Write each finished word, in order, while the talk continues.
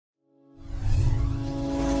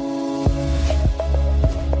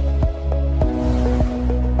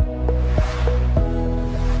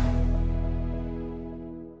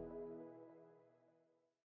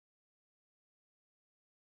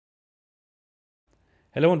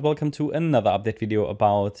Hello and welcome to another update video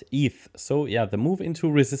about ETH. So yeah, the move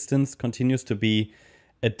into resistance continues to be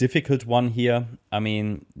a difficult one here. I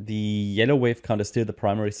mean, the yellow wave count is still the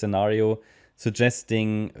primary scenario,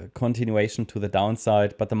 suggesting a continuation to the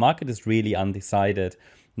downside, but the market is really undecided.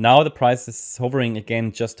 Now the price is hovering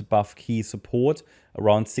again just above key support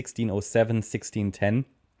around 1607, 1610.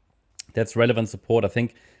 That's relevant support. I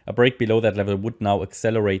think a break below that level would now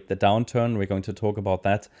accelerate the downturn. We're going to talk about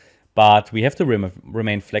that. But we have to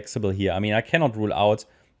remain flexible here. I mean, I cannot rule out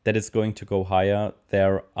that it's going to go higher.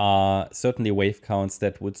 There are certainly wave counts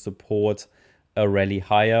that would support a rally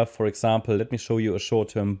higher. For example, let me show you a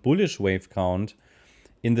short-term bullish wave count.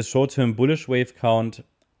 In the short-term bullish wave count,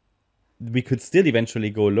 we could still eventually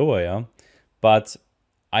go lower, yeah? But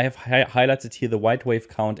I have highlighted here the white wave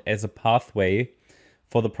count as a pathway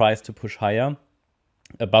for the price to push higher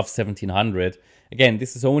above 1700. Again,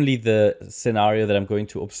 this is only the scenario that I'm going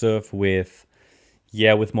to observe with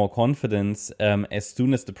more confidence as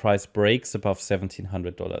soon as the price breaks above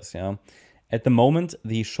 $1,700. Yeah. At the moment,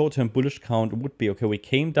 the short-term bullish count would be, okay, we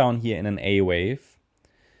came down here in an A wave.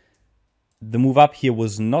 The move up here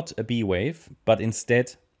was not a B wave, but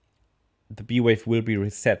instead the B wave will be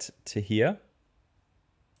reset to here.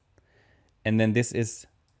 And then this is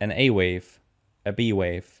an A wave, a B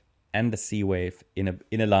wave, and the C wave in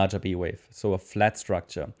a larger B wave. So a flat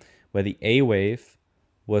structure where the A wave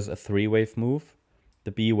was a 3-wave move,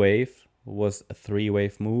 the B wave was a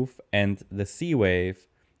 3-wave move, and the C wave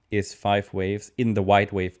is 5 waves in the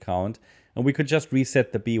white wave count. And we could just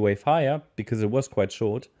reset the B wave higher because it was quite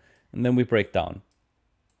short, and then we break down.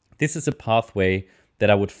 This is a pathway that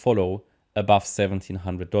I would follow above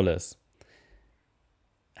 $1,700.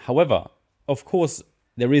 However, of course,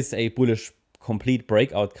 there is a bullish complete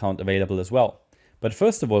breakout count available as well. But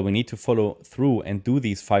first of all, we need to follow through and do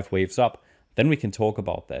these 5 waves up. Then we can talk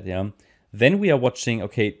about that, yeah. Then we are watching,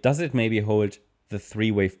 okay, does it maybe hold the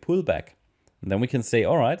 3-wave pullback? And then we can say,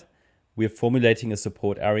 all right, we're formulating a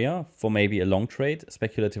support area for maybe a long trade,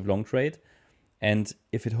 speculative long trade. And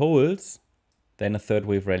if it holds, then a 3rd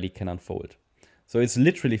wave rally can unfold. So it's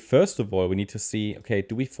literally, first of all, we need to see, okay,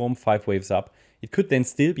 do we form 5 waves up? It could then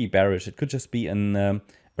still be bearish. It could just be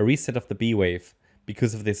a reset of the B wave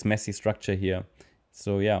because of this messy structure here.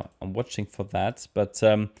 So yeah, I'm watching for that. But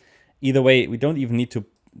either way, we don't even need to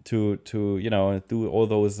do all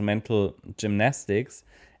those mental gymnastics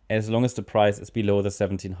as long as the price is below the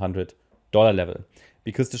 $1,700 level.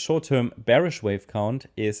 Because the short-term bearish wave count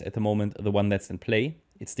is at the moment the one that's in play.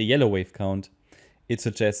 It's the yellow wave count. It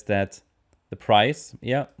suggests that the price,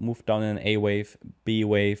 moved down in an A wave, B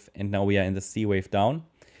wave, and now we are in the C wave down.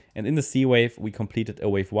 And in the C wave, we completed a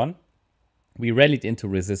wave 1. We rallied into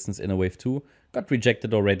resistance in a wave 2, got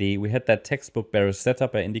rejected already. We had that textbook bearish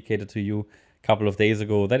setup I indicated to you a couple of days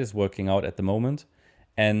ago. That is working out at the moment.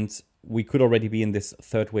 And we could already be in this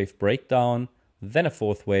 3rd wave breakdown, then a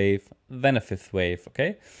 4th wave, then a 5th wave,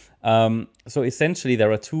 okay? So essentially,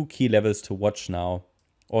 there are 2 key levels to watch now,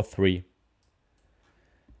 or 3.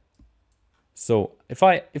 So if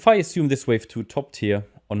I assume this wave 2 topped here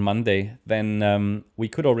on Monday, then we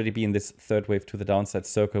could already be in this 3rd wave to the downside,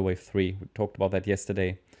 circle wave 3. We talked about that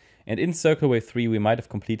yesterday. And in circle wave 3, we might have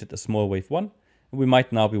completed a small wave 1. And we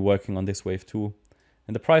might now be working on this wave 2.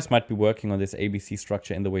 And the price might be working on this ABC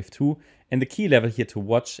structure in the wave 2. And the key level here to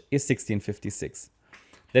watch is 1656.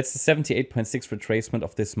 That's the 78.6 retracement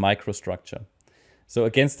of this microstructure. So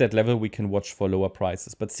against that level, we can watch for lower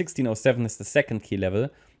prices. But 1607 is the 2nd key level.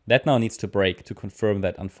 That now needs to break to confirm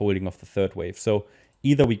that unfolding of the 3rd wave. So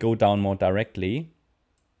either we go down more directly,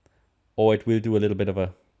 or it will do a little bit of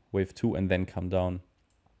a wave 2 and then come down.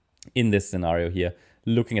 In this scenario here,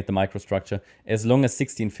 looking at the microstructure, as long as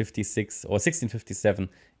 1656 or 1657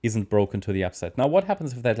 isn't broken to the upside. Now, what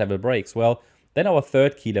happens if that level breaks? Well, then our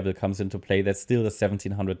 3rd key level comes into play. That's still the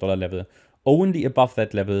 $1,700 level. Only above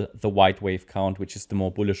that level, the white wave count, which is the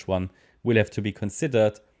more bullish one, will have to be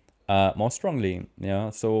considered more strongly.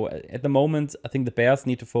 Yeah. So at the moment, I think the bears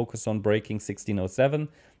need to focus on breaking 1607.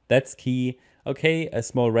 That's key. Okay, a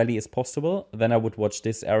small rally is possible. Then I would watch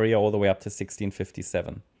this area all the way up to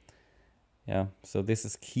 1657. Yeah. So this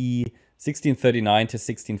is key. 1639 to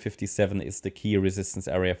 1657 is the key resistance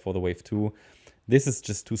area for the wave 2. This is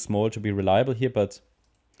just too small to be reliable here, but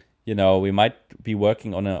you know, we might be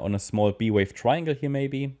working on a small B wave triangle here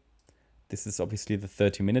maybe. This is obviously the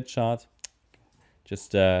 30-minute chart.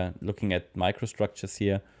 Just looking at microstructures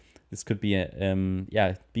here, this could be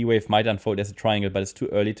a, B wave might unfold as a triangle, but it's too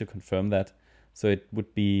early to confirm that. So it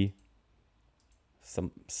would be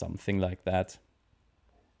something like that.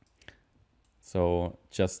 So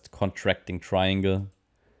just contracting triangle,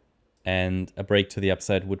 and a break to the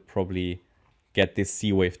upside would probably get this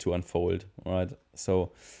C wave to unfold. All right,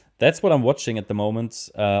 so that's what I'm watching at the moment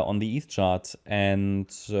on the ETH chart.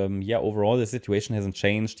 And yeah, overall the situation hasn't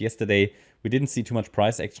changed. Yesterday we didn't see too much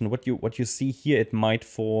price action. What you see here, it might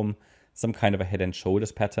form some kind of a head and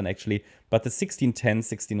shoulders pattern actually, but the 1610,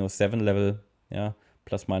 1607 level, yeah,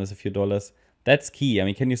 plus minus a few dollars, that's key. I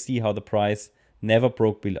mean, can you see how the price never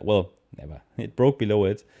broke below? Well, never. It broke below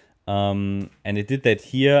it, and it did that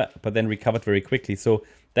here, but then recovered very quickly. So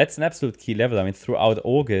that's an absolute key level. I mean, throughout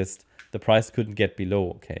August, the price couldn't get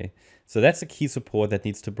below, okay? So that's a key support that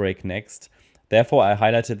needs to break next. Therefore, I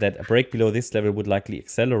highlighted that a break below this level would likely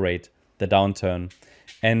accelerate the downturn.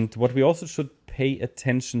 And what we also should pay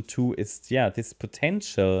attention to is, yeah, this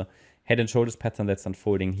potential head and shoulders pattern that's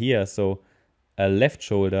unfolding here. So a left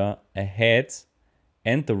shoulder, a head,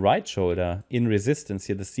 and the right shoulder in resistance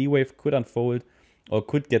here. The C wave could unfold or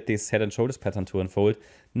could get this head and shoulders pattern to unfold.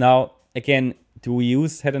 Now, again, do we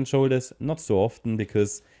use head and shoulders? Not so often,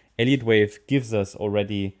 because Elliott Wave gives us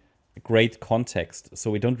already great context. So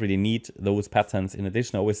we don't really need those patterns. In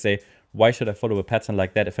addition, I always say, why should I follow a pattern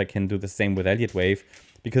like that if I can do the same with Elliott Wave?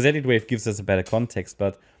 Because Elliott Wave gives us a better context.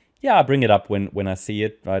 But yeah, I bring it up when I see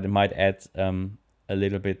it, right? It might add a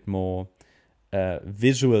little bit more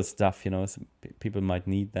visual stuff, you know, so people might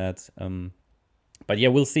need that. But yeah,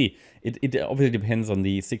 we'll see. It obviously depends on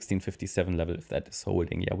the 1657 level if that is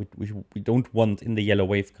holding. Yeah, we don't want in the yellow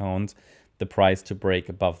wave count the price to break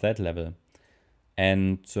above that level.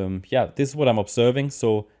 And yeah, this is what I'm observing.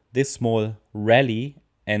 So this small rally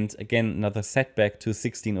and again another setback to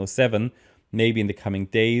 1607, maybe in the coming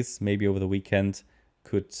days, maybe over the weekend,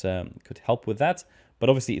 could help with that. But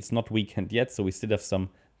obviously it's not weekend yet, so we still have some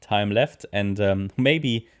time left, and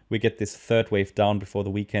maybe we get this third wave down before the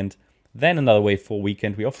weekend, then another wave 4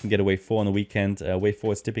 weekend. We often get a wave 4 on the weekend. Wave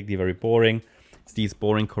 4 is typically very boring. It's these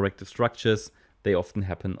boring corrective structures. They often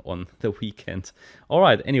happen on the weekend. All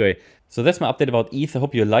right, anyway, so that's my update about ETH. I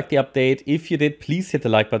hope you liked the update. If you did, please hit the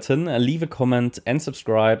like button, leave a comment and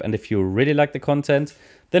subscribe. And if you really like the content,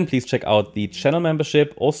 then please check out the channel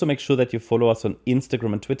membership. Also make sure that you follow us on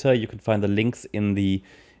Instagram and Twitter. You can find the links in the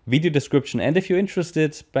video description. And if you're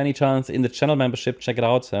interested by any chance in the channel membership, check it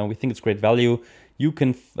out. We think it's great value. You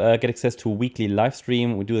can get access to a weekly live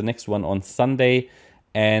stream. We do the next one on Sunday.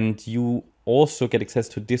 And you also get access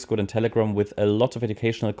to Discord and Telegram with a lot of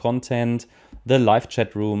educational content, the live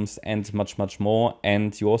chat rooms, and much, much more.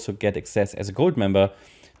 And you also get access as a gold member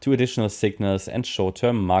to additional signals and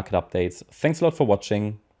short-term market updates. Thanks a lot for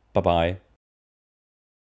watching. Bye-bye.